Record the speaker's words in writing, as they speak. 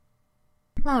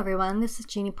Hello everyone, this is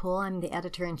Jeanne E. Poole. I'm the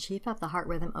editor-in-chief of the Heart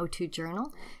Rhythm O2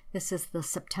 Journal. This is the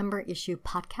September issue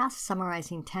podcast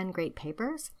summarizing 10 great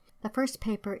papers. The first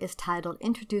paper is titled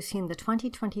Introducing the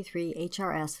 2023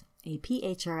 HRS,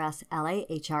 APHRS,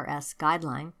 LAHRS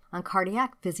Guideline on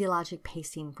Cardiac Physiologic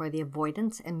Pacing for the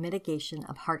Avoidance and Mitigation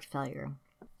of Heart Failure.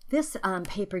 This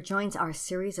paper joins our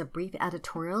series of brief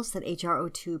editorials that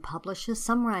HRO2 publishes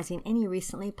summarizing any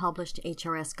recently published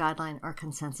HRS guideline or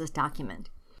consensus document.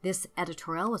 This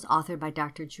editorial was authored by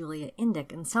Dr. Jeanne E.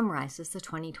 and summarizes the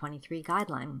 2023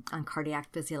 guideline on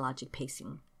cardiac physiologic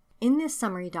pacing. In this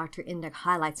summary, Dr. E.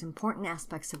 highlights important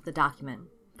aspects of the document.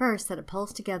 First, that it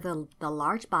pulls together the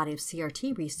large body of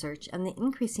CRT research and the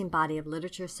increasing body of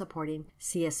literature supporting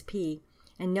CSP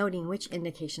and noting which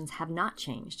indications have not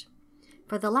changed.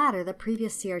 For the latter, the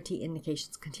previous CRT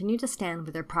indications continue to stand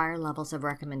with their prior levels of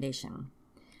recommendation.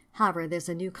 However, there's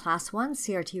a new Class 1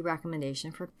 CRT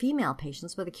recommendation for female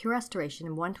patients with a QRS duration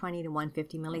of 120 to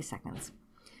 150 milliseconds.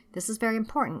 This is very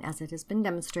important as it has been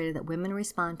demonstrated that women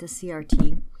respond to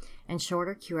CRT and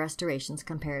shorter QRS durations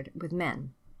compared with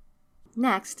men.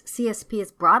 Next, CSP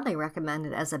is broadly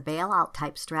recommended as a bailout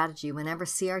type strategy whenever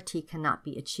CRT cannot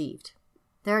be achieved.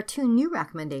 There are two new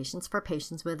recommendations for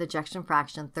patients with ejection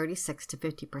fraction 36 to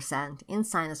 50% in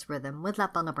sinus rhythm with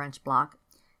left bundle branch block,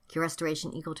 QRS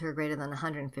duration equal to or greater than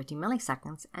 150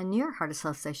 milliseconds, and New York Heart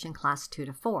Association Class 2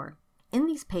 to 4. In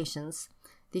these patients,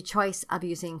 the choice of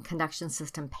using conduction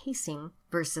system pacing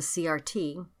versus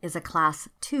CRT is a Class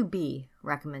 2B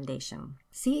recommendation.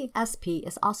 CSP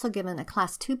is also given a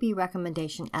Class 2B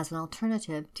recommendation as an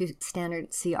alternative to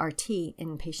standard CRT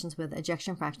in patients with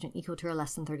ejection fraction equal to or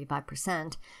less than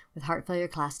 35% with heart failure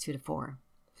Class 2 to 4.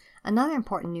 Another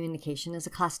important new indication is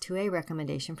a Class 2A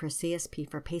recommendation for CSP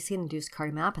for pacing-induced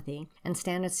cardiomyopathy, and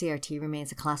standard CRT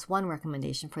remains a Class 1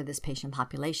 recommendation for this patient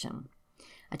population.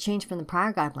 A change from the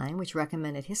prior guideline, which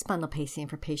recommended his bundle pacing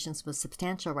for patients with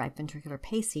substantial right ventricular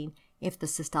pacing if the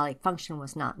systolic function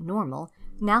was not normal.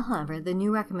 Now, however, the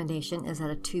new recommendation is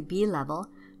at a 2B level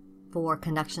for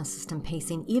conduction system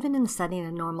pacing, even in the setting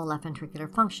of normal left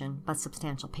ventricular function, but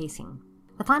substantial pacing.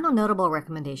 The final notable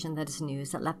recommendation that is new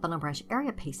is that left bundle branch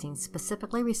area pacing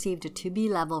specifically received a 2B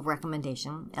level of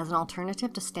recommendation as an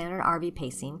alternative to standard RV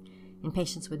pacing in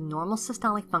patients with normal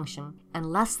systolic function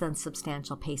and less than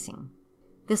substantial pacing.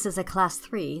 This is a Class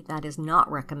 3, that is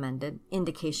not recommended,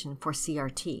 indication for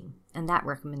CRT, and that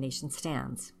recommendation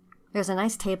stands. There's a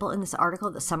nice table in this article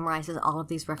that summarizes all of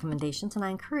these recommendations, and I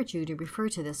encourage you to refer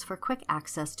to this for quick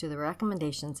access to the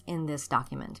recommendations in this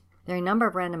document. There are a number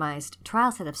of randomized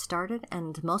trials that have started,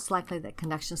 and most likely that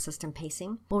conduction system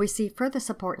pacing will receive further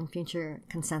support in future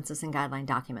consensus and guideline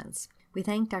documents. We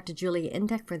thank Dr. Jeanne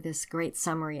E. for this great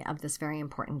summary of this very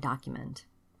important document.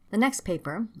 The next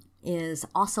paper is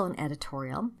also an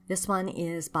editorial. This one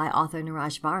is by author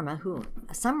Niraj Varma, who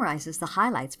summarizes the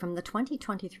highlights from the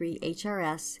 2023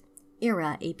 HRS,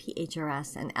 ERA,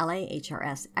 APHRS, and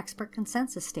LAHRS Expert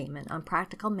Consensus Statement on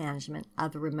Practical Management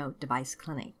of the Remote Device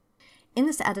Clinic. In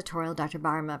this editorial, Dr.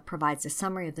 Varma provides a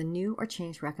summary of the new or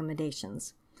changed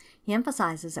recommendations. He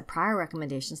emphasizes that prior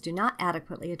recommendations do not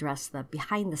adequately address the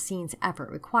behind-the-scenes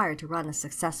effort required to run a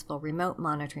successful remote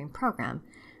monitoring program,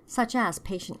 such as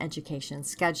patient education,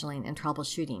 scheduling, and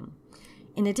troubleshooting,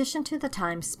 in addition to the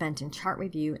time spent in chart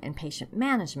review and patient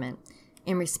management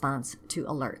in response to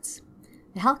alerts.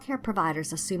 The healthcare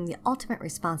providers assume the ultimate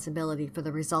responsibility for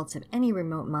the results of any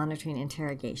remote monitoring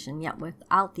interrogation, yet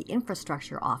without the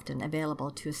infrastructure often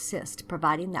available to assist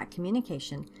providing that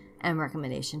communication and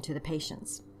recommendation to the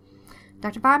patients.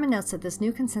 Dr. Varma notes that this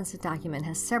new consensus document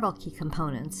has several key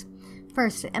components.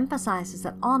 First, it emphasizes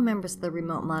that all members of the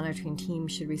remote monitoring team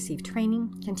should receive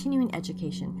training, continuing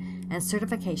education, and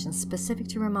certifications specific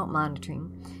to remote monitoring,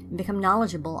 and become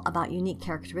knowledgeable about unique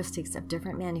characteristics of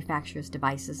different manufacturers'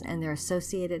 devices and their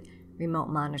associated remote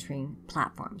monitoring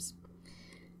platforms.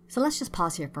 So let's just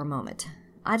pause here for a moment.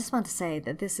 I just want to say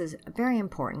that this is very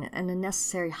important and a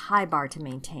necessary high bar to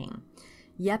maintain.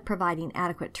 Yet providing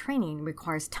adequate training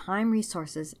requires time,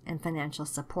 resources, and financial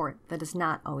support that is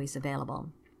not always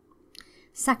available.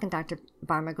 Second, Dr.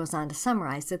 Varma goes on to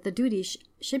summarize that the duties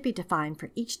should be defined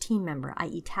for each team member,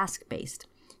 i.e. task-based,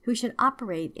 who should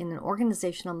operate in an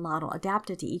organizational model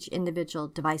adapted to each individual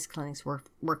device clinic's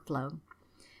workflow.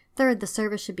 Third, the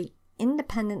service should be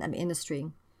independent of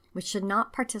industry, which should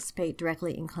not participate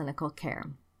directly in clinical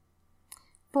care.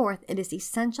 Fourth, it is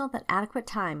essential that adequate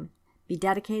time be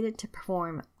dedicated to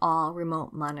perform all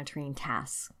remote monitoring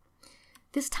tasks.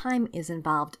 This time is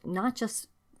involved not just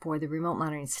for the remote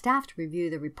monitoring staff to review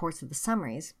the reports of the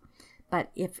summaries, But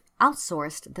if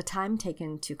outsourced, the time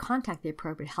taken to contact the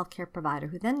appropriate healthcare provider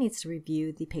who then needs to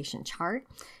review the patient chart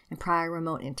and prior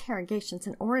remote interrogations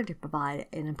in order to provide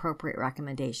an appropriate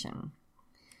recommendation.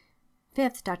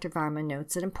 Fifth, Dr. Varma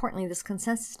notes that importantly, this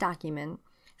consensus document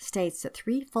states that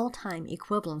 3 full-time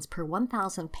equivalents per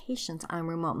 1,000 patients on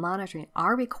remote monitoring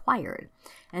are required,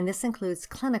 and this includes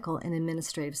clinical and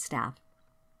administrative staff.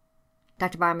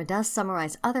 Dr. Varma does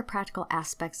summarize other practical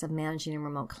aspects of managing in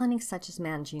remote clinics, such as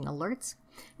managing alerts,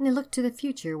 and they look to the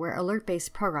future where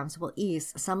alert-based programs will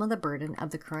ease some of the burden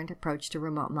of the current approach to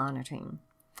remote monitoring.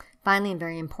 Finally, and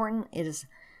very important, it is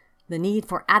the need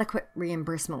for adequate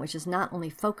reimbursement, which is not only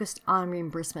focused on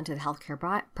reimbursement to the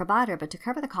healthcare provider, but to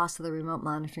cover the cost of the remote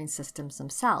monitoring systems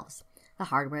themselves, the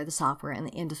hardware, the software, and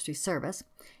the industry service,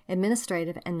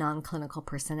 administrative and non-clinical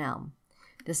personnel.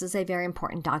 This is a very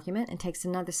important document and takes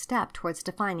another step towards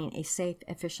defining a safe,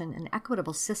 efficient, and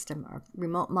equitable system of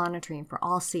remote monitoring for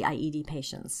all CIED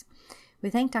patients. We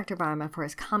thank Dr. Varma for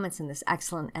his comments in this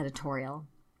excellent editorial.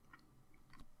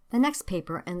 The next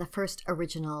paper and the first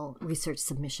original research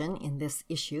submission in this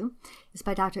issue is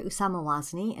by Dr. Usama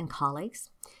Wazni and colleagues.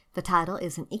 The title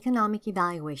is An Economic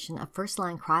Evaluation of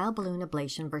First-Line Cryoballoon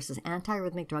Ablation versus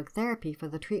Antiarrhythmic Drug Therapy for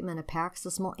the Treatment of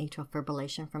Paroxysmal Atrial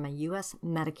Fibrillation from a U.S.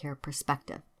 Medicare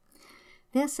Perspective.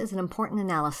 This is an important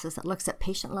analysis that looks at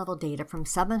patient-level data from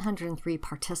 703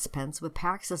 participants with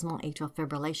paroxysmal atrial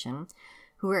fibrillation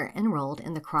who were enrolled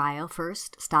in the Cryo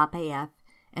First, Stop AF,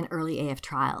 and Early AF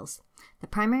trials. The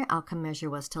primary outcome measure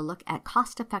was to look at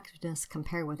cost-effectiveness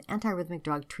compared with antiarrhythmic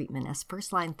drug treatment as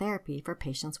first-line therapy for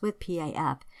patients with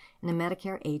PAF in a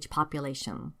Medicare age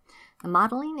population. The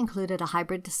modeling included a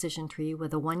hybrid decision tree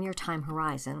with a 1-year time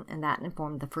horizon, and that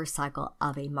informed the first cycle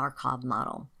of a Markov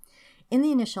model. In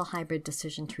the initial hybrid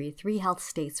decision tree, 3 health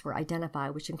states were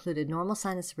identified, which included normal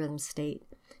sinus rhythm state,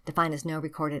 defined as no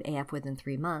recorded AF within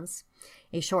 3 months,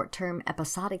 a short-term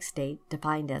episodic state,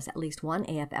 defined as at least 1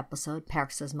 AF episode,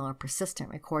 paroxysmal or persistent,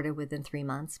 recorded within 3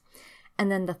 months,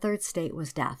 and then the third state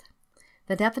was death.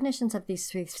 The definitions of these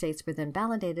 3 states were then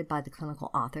validated by the clinical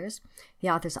authors. The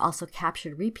authors also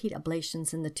captured repeat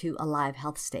ablations in the 2 alive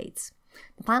health states.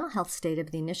 The final health state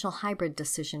of the initial hybrid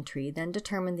decision tree then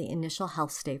determined the initial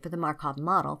health state for the Markov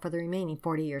model for the remaining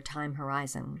 40-year time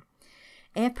horizon.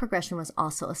 AF progression was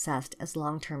also assessed as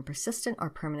long-term persistent or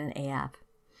permanent AF.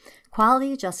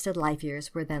 Quality-adjusted life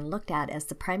years were then looked at as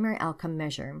the primary outcome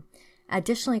measure.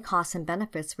 Additionally, costs and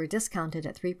benefits were discounted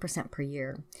at 3% per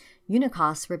year. Unit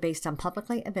costs were based on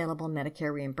publicly available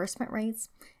Medicare reimbursement rates,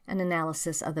 an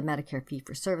analysis of the Medicare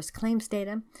fee-for-service claims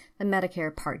data, the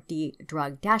Medicare Part D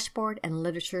drug dashboard, and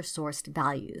literature-sourced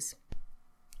values.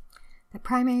 The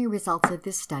primary results of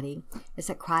this study is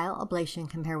that cryoablation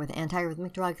compared with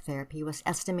antiarrhythmic drug therapy was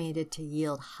estimated to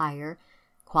yield higher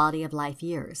quality of life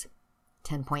years,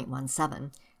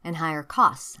 10.17, and higher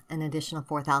costs, an additional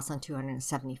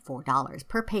 $4,274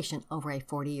 per patient over a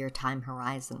 40-year time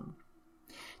horizon.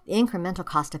 The incremental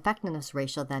cost-effectiveness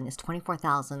ratio then is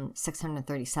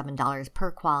 $24,637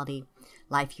 per quality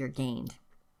life year gained.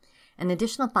 An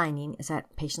additional finding is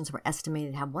that patients were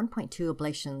estimated to have 1.2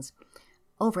 ablations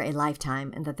over a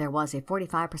lifetime, and that there was a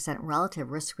 45% relative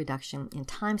risk reduction in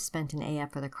time spent in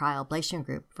AF for the cryoablation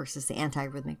group versus the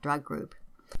antiarrhythmic drug group.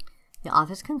 The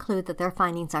authors conclude that their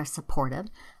findings are supportive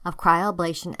of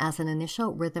cryoablation as an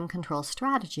initial rhythm control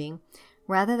strategy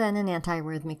rather than an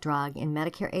antiarrhythmic drug in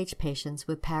Medicare-age patients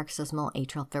with paroxysmal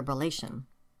atrial fibrillation.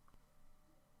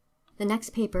 The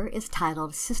next paper is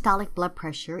titled Systolic Blood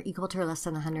Pressure equal to or less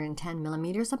than 110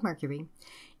 millimeters of mercury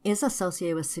is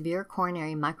associated with severe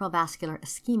coronary microvascular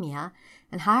ischemia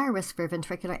and higher risk for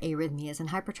ventricular arrhythmias and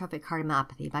hypertrophic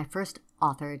cardiomyopathy by first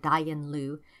author Diane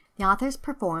Liu. The authors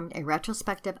performed a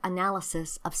retrospective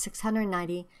analysis of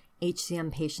 690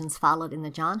 HCM patients followed in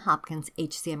the Johns Hopkins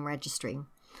HCM registry.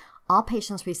 All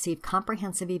patients received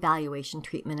comprehensive evaluation,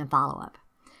 treatment, and follow-up.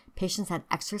 Patients had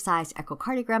exercise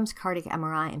echocardiograms, cardiac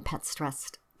MRI, and PET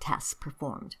stress tests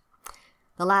performed.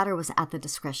 The latter was at the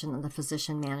discretion of the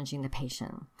physician managing the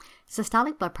patient.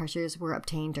 Systolic blood pressures were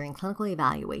obtained during clinical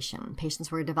evaluation.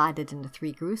 Patients were divided into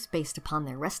 3 groups based upon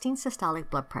their resting systolic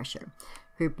blood pressure.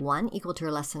 Group 1 equal to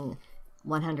or less than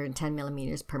 110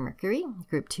 millimeters per mercury.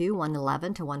 Group 2,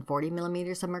 111 to 140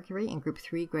 millimeters of mercury. And Group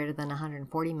 3, greater than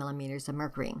 140 millimeters of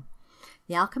mercury.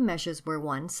 The outcome measures were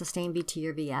 1, sustained VT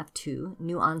or VF, 2,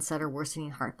 new onset or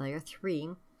worsening heart failure, 3,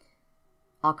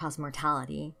 all-cause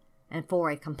mortality, and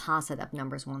 4, a composite of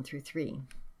numbers 1 through 3.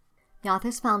 The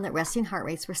authors found that resting heart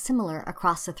rates were similar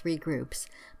across the 3 groups,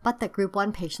 but that Group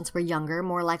 1 patients were younger,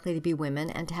 more likely to be women,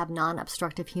 and to have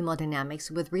non-obstructive hemodynamics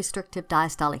with restrictive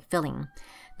diastolic filling.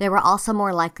 They were also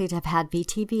more likely to have had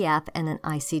VT-VF and an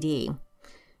ICD.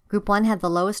 Group 1 had the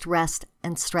lowest rest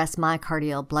and stress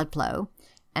myocardial blood flow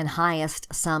and highest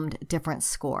summed difference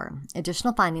score.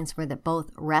 Additional findings were that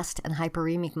both rest and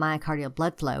hyperemic myocardial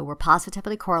blood flow were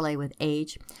positively correlated with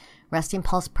age, resting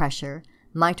pulse pressure,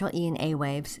 mitral E and A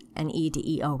waves, and E to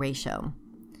EO ratio.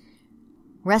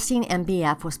 Resting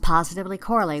MBF was positively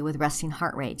correlated with resting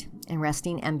heart rate, and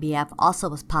resting MBF also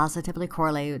was positively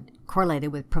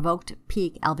correlated with provoked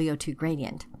peak LVO2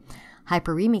 gradient.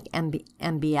 Hyperemic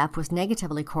MBF was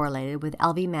negatively correlated with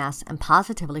LV mass and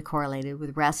positively correlated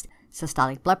with rest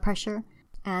systolic blood pressure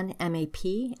and MAP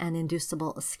and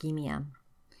inducible ischemia.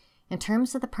 In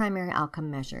terms of the primary outcome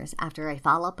measures, after a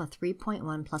follow-up of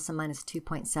 3.1 plus or minus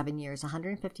 2.7 years,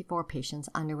 154 patients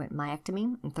underwent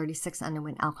myectomy and 36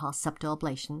 underwent alcohol septal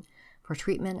ablation for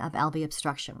treatment of LV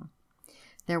obstruction.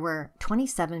 There were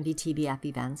 27 VTBF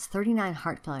events, 39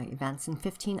 heart failure events, and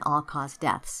 15 all-cause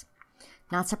deaths.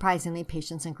 Not surprisingly,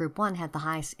 patients in Group 1 had the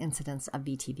highest incidence of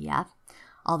VTBF,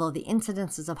 although the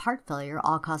incidences of heart failure,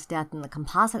 all-cause death, and the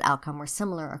composite outcome were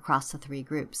similar across the three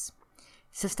groups.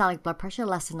 Systolic blood pressure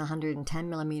less than 110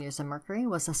 millimeters of mercury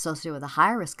was associated with a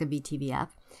higher risk of VTBF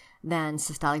than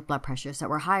systolic blood pressures that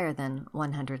were higher than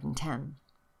 110.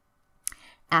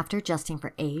 After adjusting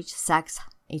for age, sex,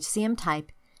 HCM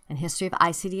type, and history of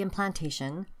ICD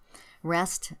implantation,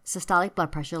 rest systolic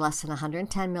blood pressure less than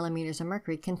 110 millimeters of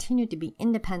mercury continued to be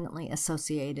independently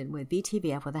associated with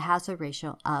VTBF with a hazard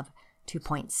ratio of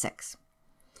 2.6.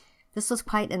 This was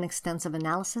quite an extensive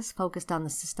analysis focused on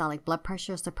the systolic blood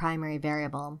pressure as the primary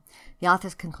variable. The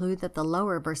authors conclude that the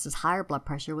lower versus higher blood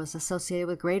pressure was associated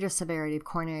with greater severity of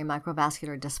coronary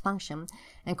microvascular dysfunction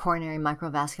and coronary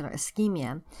microvascular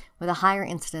ischemia, with a higher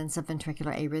incidence of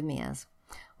ventricular arrhythmias.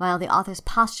 While the authors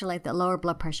postulate that lower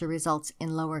blood pressure results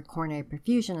in lower coronary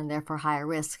perfusion and therefore higher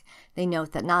risk, they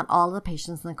note that not all of the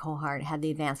patients in the cohort had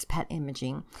the advanced PET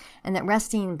imaging, and that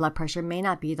resting blood pressure may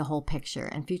not be the whole picture,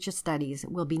 and future studies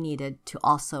will be needed to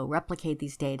also replicate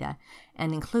these data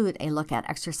and include a look at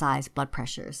exercise blood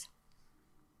pressures.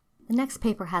 The next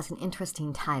paper has an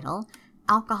interesting title: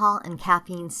 Alcohol and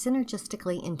Caffeine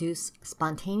Synergistically Induce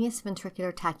Spontaneous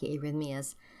Ventricular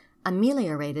Tachyarrhythmias,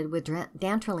 ameliorated with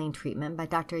dantrolene treatment by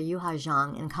Dr. Yuha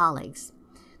Zhang and colleagues.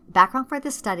 The background for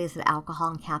this study is that alcohol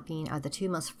and caffeine are the two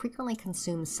most frequently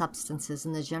consumed substances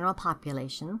in the general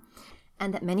population,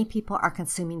 and that many people are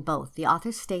consuming both. The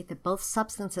authors state that both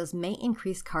substances may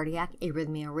increase cardiac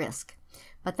arrhythmia risk,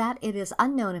 but that it is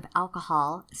unknown if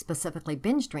alcohol, specifically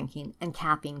binge drinking, and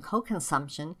caffeine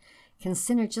co-consumption can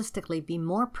synergistically be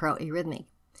more pro-arrhythmic.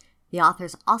 The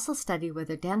authors also studied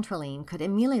whether dantrolene could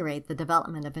ameliorate the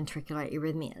development of ventricular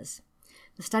arrhythmias.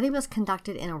 The study was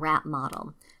conducted in a rat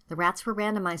model. The rats were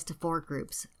randomized to 4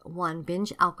 groups: 1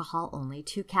 binge alcohol only,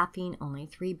 2 caffeine only,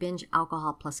 3 binge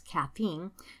alcohol plus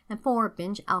caffeine, and 4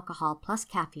 binge alcohol plus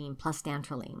caffeine plus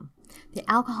dantrolene. The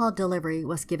alcohol delivery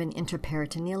was given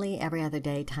intraperitoneally every other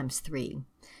day times 3.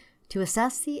 To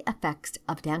assess the effects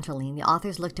of dantrolene, the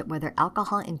authors looked at whether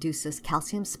alcohol induces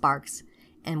calcium sparks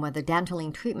and whether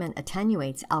dantrolene treatment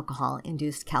attenuates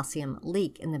alcohol-induced calcium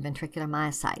leak in the ventricular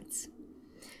myocytes.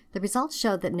 The results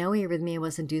showed that no arrhythmia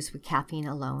was induced with caffeine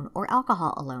alone or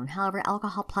alcohol alone. However,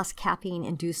 alcohol plus caffeine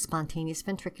induced spontaneous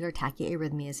ventricular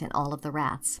tachyarrhythmias in all of the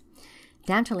rats.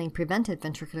 Dantrolene prevented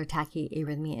ventricular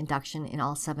tachyarrhythmia induction in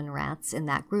all 7 rats in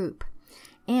that group,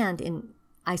 and in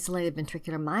isolated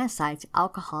ventricular myocytes,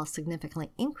 alcohol significantly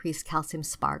increased calcium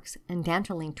sparks, and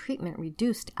dantrolene treatment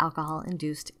reduced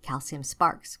alcohol-induced calcium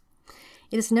sparks.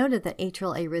 It is noted that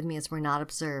atrial arrhythmias were not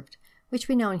observed, which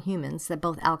we know in humans that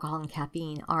both alcohol and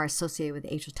caffeine are associated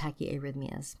with atrial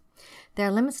tachyarrhythmias. There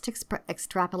are limits to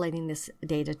extrapolating this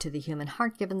data to the human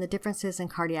heart given the differences in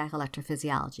cardiac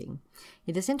electrophysiology.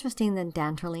 It is interesting that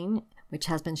dantrolene, which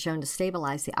has been shown to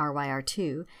stabilize the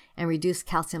RYR2 and reduce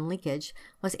calcium leakage,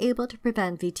 was able to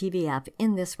prevent VTBF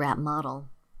in this rat model.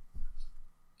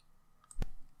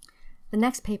 The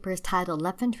next paper is titled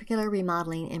Left Ventricular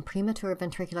Remodeling in Premature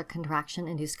Ventricular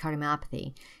Contraction-Induced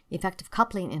Cardiomyopathy, Effective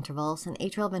Coupling Intervals, and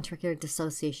Atrial Ventricular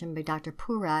Dissociation by Dr.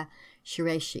 Poole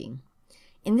Qureshi.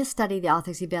 In this study, the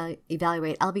authors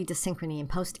evaluate LV dysynchrony and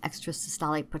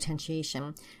post-extrasystolic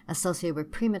potentiation associated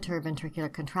with premature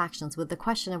ventricular contractions with the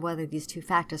question of whether these two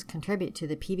factors contribute to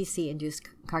the PVC-induced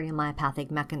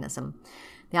cardiomyopathic mechanism.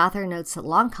 The author notes that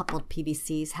long-coupled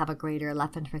PVCs have a greater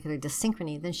left ventricular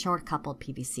dysynchrony than short-coupled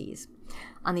PVCs.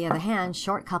 On the other hand,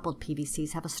 short-coupled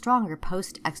PVCs have a stronger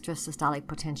post-extrasystolic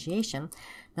potentiation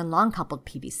than long-coupled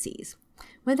PVCs.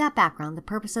 With that background, the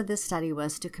purpose of this study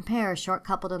was to compare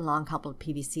short-coupled and long-coupled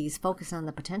PVCs focused on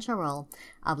the potential role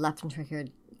of left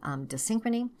ventricular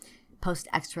dysynchrony,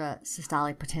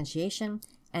 post-extrasystolic potentiation,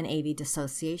 and AV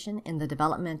dissociation in the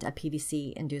development of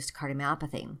PVC-induced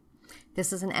cardiomyopathy.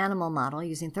 This is an animal model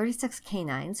using 36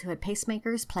 canines who had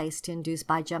pacemakers placed to induce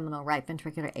bigeminal right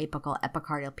ventricular apical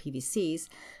epicardial PVCs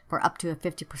for up to a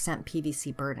 50%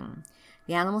 PVC burden.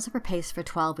 The animals were paced for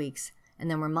 12 weeks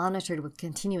and then were monitored with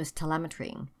continuous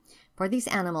telemetry. For these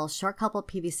animals, short coupled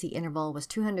PVC interval was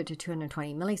 200 to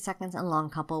 220 milliseconds and long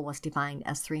couple was defined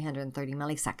as 330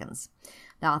 milliseconds.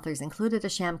 The authors included a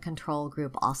sham control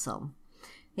group also.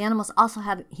 The animals also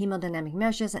had hemodynamic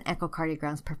measures and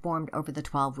echocardiograms performed over the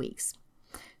 12 weeks.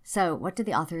 So, what did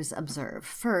the authors observe?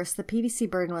 First, the PVC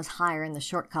burden was higher in the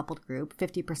short-coupled group,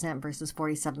 50% versus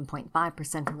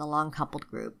 47.5% in the long-coupled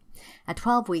group. At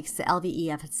 12 weeks, the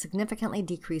LVEF had significantly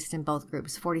decreased in both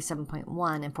groups,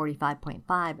 47.1 and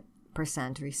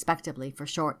 45.5% respectively for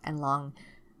short and long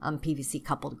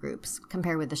PVC-coupled groups,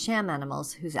 compared with the sham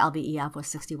animals, whose LVEF was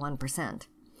 61%.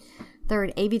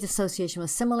 Third, AV dissociation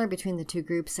was similar between the two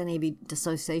groups, and AV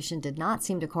dissociation did not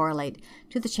seem to correlate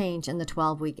to the change in the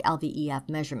 12-week LVEF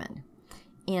measurement.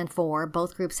 And four,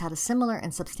 both groups had a similar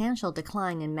and substantial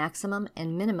decline in maximum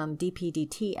and minimum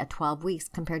DPDT at 12 weeks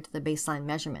compared to the baseline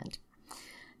measurement.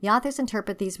 The authors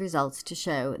interpret these results to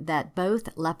show that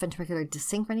both left ventricular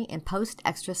desynchrony and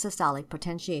post-extrasystolic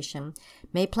potentiation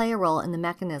may play a role in the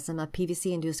mechanism of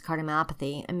PVC-induced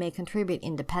cardiomyopathy and may contribute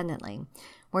independently,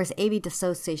 whereas AV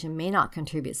dissociation may not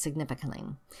contribute significantly.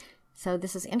 So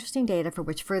this is interesting data for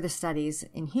which further studies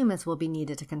in humans will be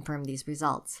needed to confirm these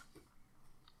results.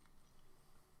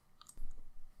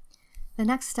 The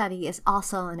next study is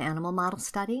also an animal model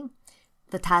study.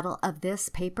 The title of this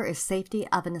paper is Safety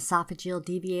of an Esophageal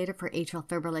Deviator for Atrial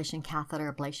Fibrillation Catheter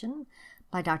Ablation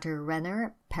by Dr.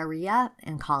 Renner, Perea,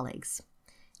 and colleagues.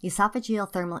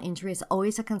 Esophageal thermal injury is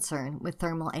always a concern with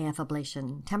thermal AF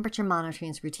ablation. Temperature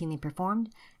monitoring is routinely performed,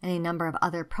 and a number of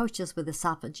other approaches with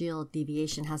esophageal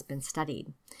deviation has been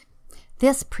studied.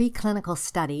 This preclinical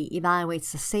study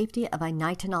evaluates the safety of a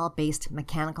nitinol-based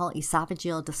mechanical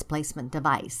esophageal displacement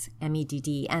device,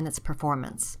 MEDD, and its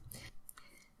performance.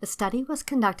 The study was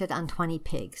conducted on 20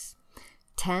 pigs,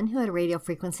 10 who had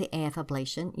radiofrequency AF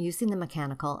ablation using the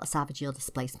mechanical esophageal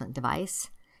displacement device,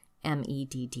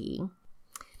 MEDD,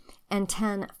 and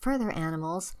 10 further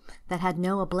animals that had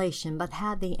no ablation but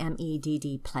had the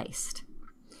MEDD placed.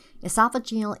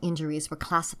 Esophageal injuries were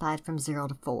classified from 0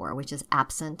 to 4, which is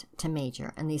absent to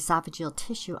major, and the esophageal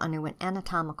tissue underwent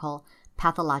anatomical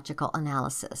pathological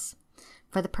analysis.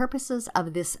 For the purposes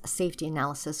of this safety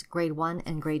analysis, grade 1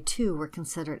 and grade 2 were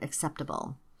considered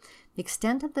acceptable. The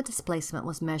extent of the displacement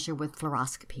was measured with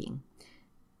fluoroscopy.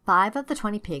 5 of the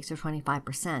 20 pigs, or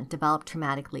 25%, developed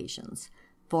traumatic lesions,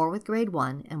 4 with grade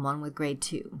 1 and 1 with grade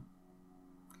 2.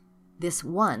 This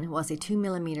one was a 2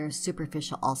 millimeter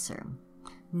superficial ulcer.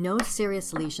 No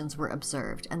serious lesions were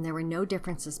observed, and there were no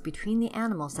differences between the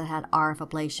animals that had RF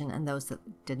ablation and those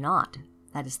that did not,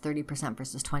 that is 30%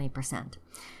 versus 20%.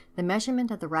 The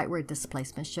measurement of the rightward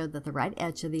displacement showed that the right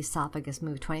edge of the esophagus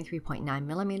moved 23.9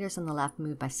 millimeters and the left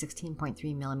moved by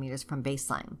 16.3 millimeters from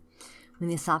baseline. When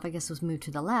the esophagus was moved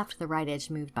to the left, the right edge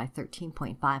moved by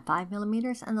 13.55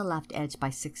 millimeters and the left edge by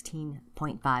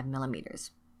 16.5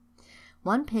 millimeters.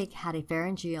 One pig had a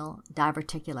pharyngeal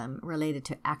diverticulum related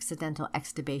to accidental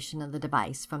extubation of the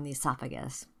device from the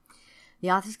esophagus.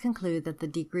 The authors conclude that the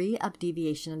degree of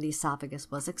deviation of the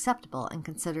esophagus was acceptable and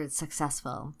considered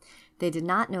successful. They did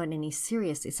not note any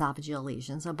serious esophageal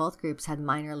lesions, and both groups had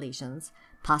minor lesions,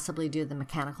 possibly due to the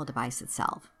mechanical device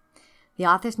itself. The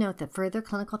authors note that further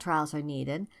clinical trials are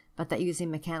needed, but that using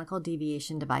mechanical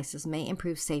deviation devices may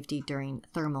improve safety during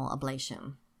thermal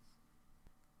ablation.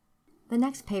 The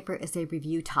next paper is a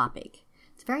review topic.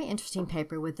 It's a very interesting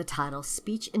paper with the title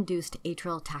Speech-Induced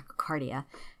Atrial Tachycardia,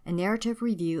 a narrative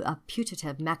review of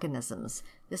putative mechanisms.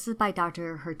 This is by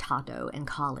Dr. Hurtado and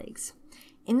colleagues.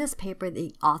 In this paper,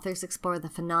 the authors explore the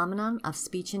phenomenon of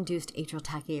speech-induced atrial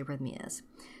tachyarrhythmias.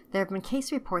 There have been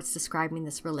case reports describing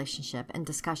this relationship and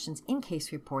discussions in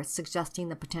case reports suggesting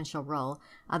the potential role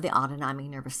of the autonomic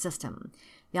nervous system.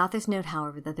 The authors note,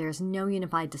 however, that there is no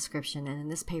unified description, and in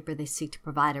this paper they seek to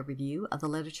provide a review of the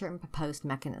literature and proposed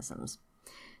mechanisms.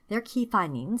 Their key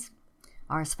findings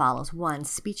are as follows. 1.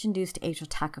 Speech-induced atrial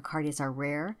tachycardias are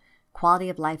rare,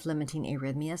 quality-of-life limiting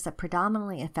arrhythmias that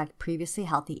predominantly affect previously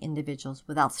healthy individuals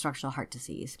without structural heart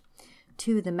disease.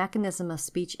 2. The mechanism of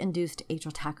speech-induced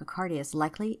atrial tachycardias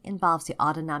likely involves the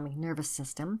autonomic nervous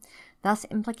system, thus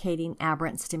implicating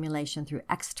aberrant stimulation through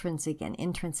extrinsic and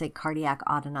intrinsic cardiac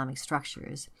autonomic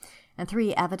structures. And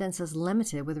 3. Evidence is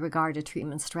limited with regard to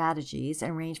treatment strategies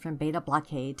and range from beta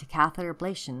blockade to catheter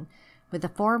ablation, with the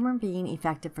former being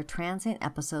effective for transient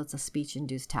episodes of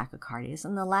speech-induced tachycardias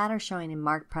and the latter showing a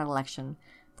marked predilection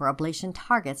for ablation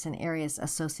targets in areas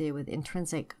associated with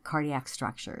intrinsic cardiac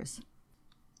structures.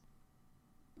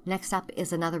 Next up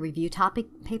is another review topic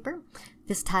paper.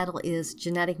 This title is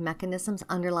Genetic Mechanisms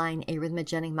Underlying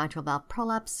Arrhythmogenic Mitral Valve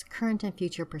Prolapse, Current and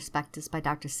Future Perspectives by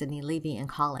Dr. Jeanne Levy and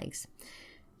colleagues.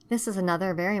 This is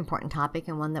another very important topic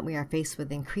and one that we are faced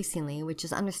with increasingly, which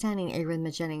is understanding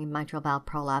arrhythmogenic mitral valve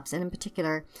prolapse and in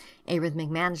particular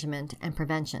arrhythmic management and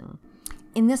prevention.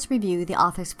 In this review, the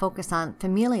authors focus on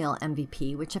familial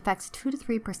MVP, which affects 2 to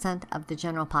 3% of the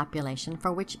general population,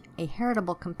 for which a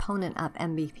heritable component of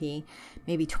MVP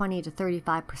may be 20 to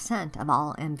 35% of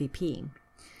all MVP.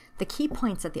 The key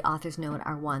points that the authors note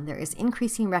are: 1, there is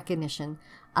increasing recognition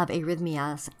of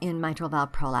arrhythmias in mitral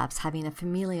valve prolapse having a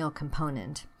familial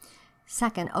component.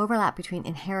 2nd, overlap between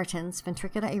inheritance,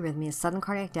 ventricular arrhythmias, sudden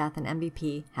cardiac death, and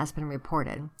MVP has been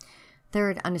reported.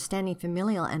 3rd, understanding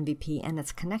familial MVP and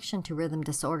its connection to rhythm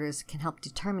disorders can help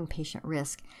determine patient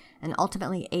risk and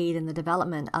ultimately aid in the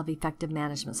development of effective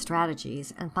management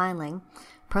strategies. And finally,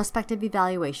 prospective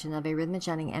evaluation of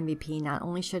arrhythmogenic MVP not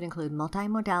only should include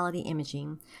multimodality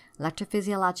imaging,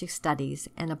 electrophysiologic studies,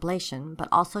 and ablation, but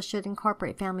also should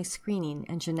incorporate family screening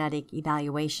and genetic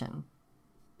evaluation.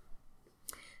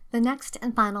 The next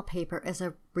and final paper is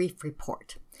a brief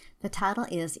report. The title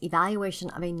is Evaluation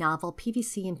of a Novel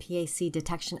PVC and PAC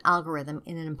Detection Algorithm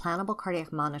in an Implantable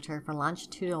Cardiac Monitor for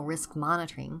Longitudinal Risk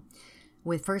Monitoring,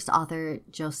 with first author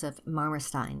Joseph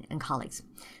Marmerstein and colleagues.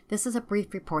 This is a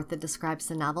brief report that describes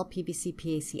the novel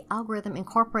PVC-PAC algorithm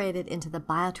incorporated into the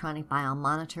Biotronic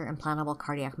Biomonitor Implantable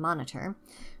Cardiac Monitor,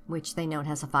 which they note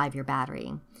has a 5-year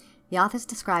battery. The authors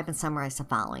describe and summarize the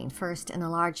following. First, in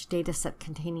a large data set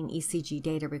containing ECG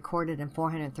data recorded in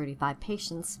 435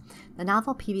 patients, the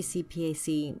novel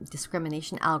PVC-PAC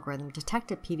discrimination algorithm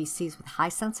detected PVCs with high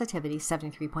sensitivity,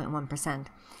 73.1%,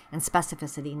 and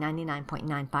specificity,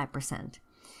 99.95%.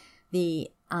 The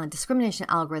discrimination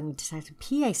algorithm detected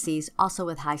PACs also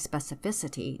with high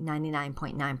specificity,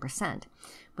 99.9%,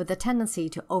 with a tendency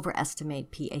to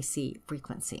overestimate PAC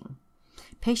frequency.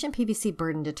 Patient PVC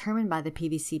burden determined by the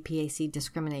PVC-PAC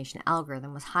discrimination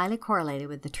algorithm was highly correlated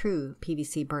with the true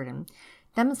PVC burden,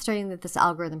 demonstrating that this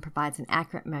algorithm provides an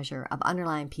accurate measure of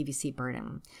underlying PVC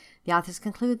burden. The authors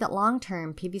conclude that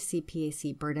long-term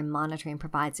PVC-PAC burden monitoring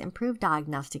provides improved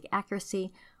diagnostic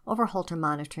accuracy over Holter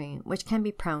monitoring, which can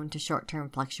be prone to short-term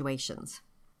fluctuations.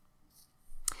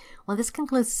 Well, this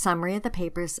concludes the summary of the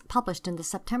papers published in the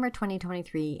September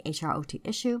 2023 HRO2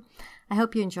 issue. I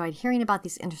hope you enjoyed hearing about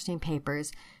these interesting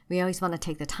papers. We always want to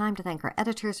take the time to thank our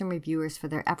editors and reviewers for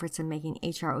their efforts in making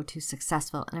HRO2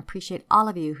 successful and appreciate all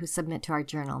of you who submit to our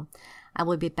journal. I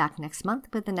will be back next month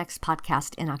with the next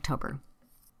podcast in October.